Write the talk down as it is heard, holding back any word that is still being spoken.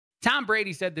Tom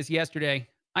Brady said this yesterday.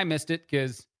 I missed it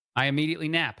because I immediately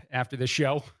nap after the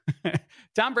show.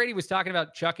 Tom Brady was talking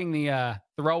about chucking the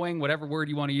throwing, whatever word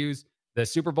you want to use, the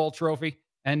Super Bowl trophy.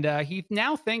 And he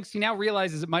now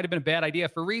realizes it might have been a bad idea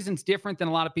for reasons different than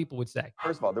a lot of people would say.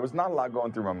 First of all, there was not a lot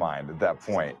going through my mind at that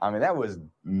point. I mean, that was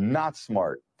not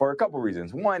smart for a couple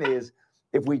reasons. One is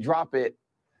if we drop it,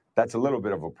 that's a little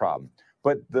bit of a problem.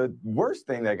 But the worst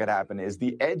thing that could happen is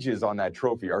the edges on that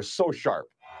trophy are so sharp.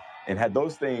 And had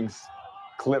those things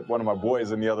clipped one of my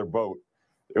boys in the other boat,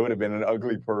 it would have been an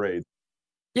ugly parade.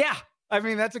 Yeah, I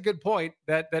mean, that's a good point.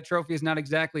 That trophy is not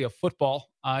exactly a football.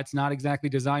 It's not exactly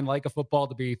designed like a football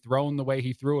to be thrown the way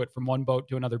he threw it from one boat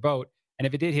to another boat. And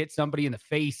if it did hit somebody in the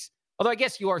face, although I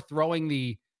guess you are throwing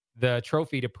the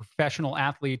trophy to professional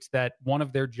athletes that one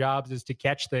of their jobs is to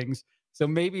catch things. So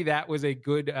maybe that was a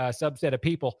good subset of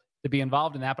people to be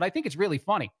involved in that. But I think it's really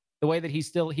funny the way that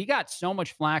he got so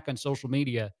much flack on social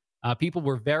media. People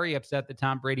were very upset that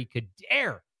Tom Brady could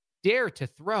dare to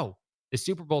throw the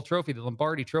Super Bowl trophy, the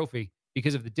Lombardi trophy,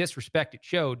 because of the disrespect it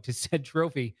showed to said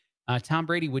trophy. Tom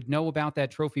Brady would know about that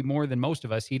trophy more than most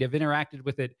of us. He'd have interacted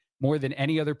with it more than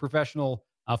any other professional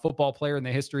football player in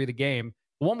the history of the game.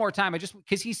 But one more time,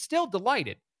 because he's still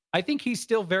delighted. I think he's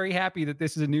still very happy that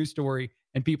this is a news story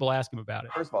and people ask him about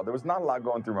it. First of all, there was not a lot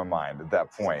going through my mind at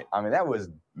that point. I mean, that was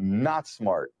not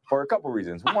smart for a couple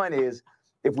reasons. One is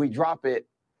if we drop it,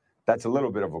 that's a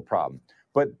little bit of a problem.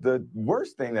 But the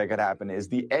worst thing that could happen is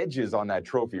the edges on that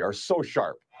trophy are so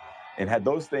sharp. And had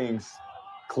those things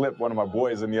clipped one of my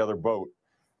boys in the other boat,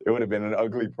 it would have been an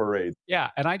ugly parade. Yeah,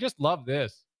 and I just love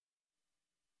this.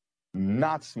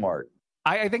 Not smart.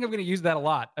 I think I'm going to use that a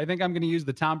lot. I think I'm going to use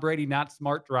the Tom Brady not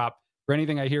smart drop for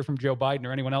anything I hear from Joe Biden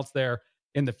or anyone else there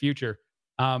in the future.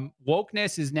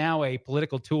 Wokeness is now a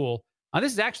political tool.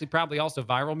 This is actually probably also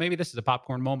viral. Maybe this is a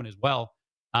popcorn moment as well.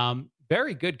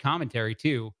 Very good commentary,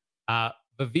 too.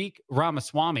 Vivek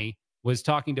Ramaswamy was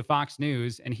talking to Fox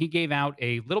News, and he gave out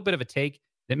a little bit of a take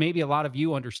that maybe a lot of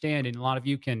you understand and a lot of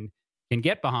you can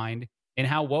get behind, in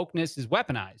how wokeness is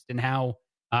weaponized and how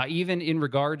even in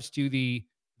regards to the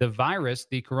virus,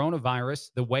 the coronavirus,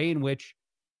 the way in which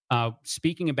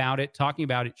speaking about it, talking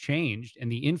about it changed,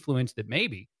 and the influence that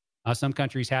maybe some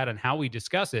countries had on how we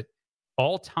discuss it,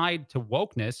 all tied to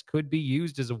wokeness, could be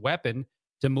used as a weapon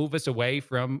to move us away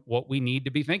from what we need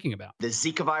to be thinking about. The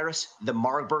Zika virus, the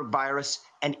Marburg virus,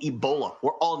 and Ebola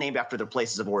were all named after their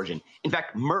places of origin. In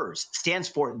fact, MERS stands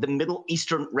for the Middle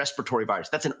Eastern Respiratory Virus.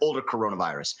 That's an older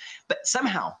coronavirus. But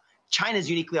somehow, China is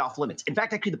uniquely off limits. In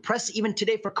fact, actually, the press even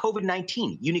today for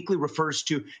COVID-19 uniquely refers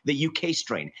to the UK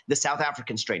strain, the South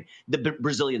African strain, the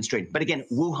Brazilian strain. But again,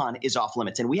 Wuhan is off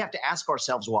limits. And we have to ask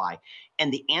ourselves why.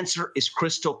 And the answer is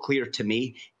crystal clear to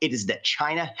me. It is that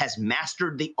China has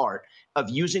mastered the art of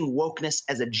using wokeness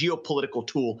as a geopolitical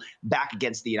tool back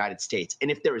against the United States.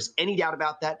 And if there is any doubt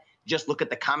about that, just look at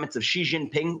the comments of Xi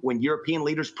Jinping when European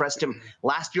leaders pressed him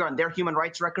last year on their human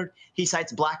rights record. He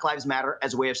cites Black Lives Matter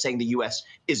as a way of saying the U.S.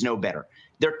 is no better.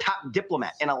 Their top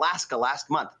diplomat in Alaska last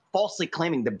month falsely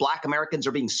claiming that Black Americans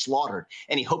are being slaughtered,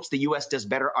 and he hopes the U.S. does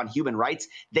better on human rights.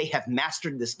 They have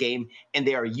mastered this game, and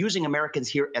they are using Americans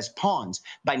here as pawns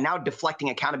by now deflecting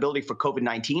accountability for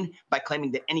COVID-19 by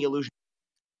claiming that any allusion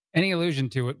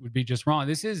to it would be just wrong.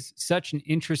 This is such an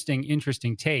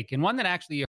interesting take, and one that actually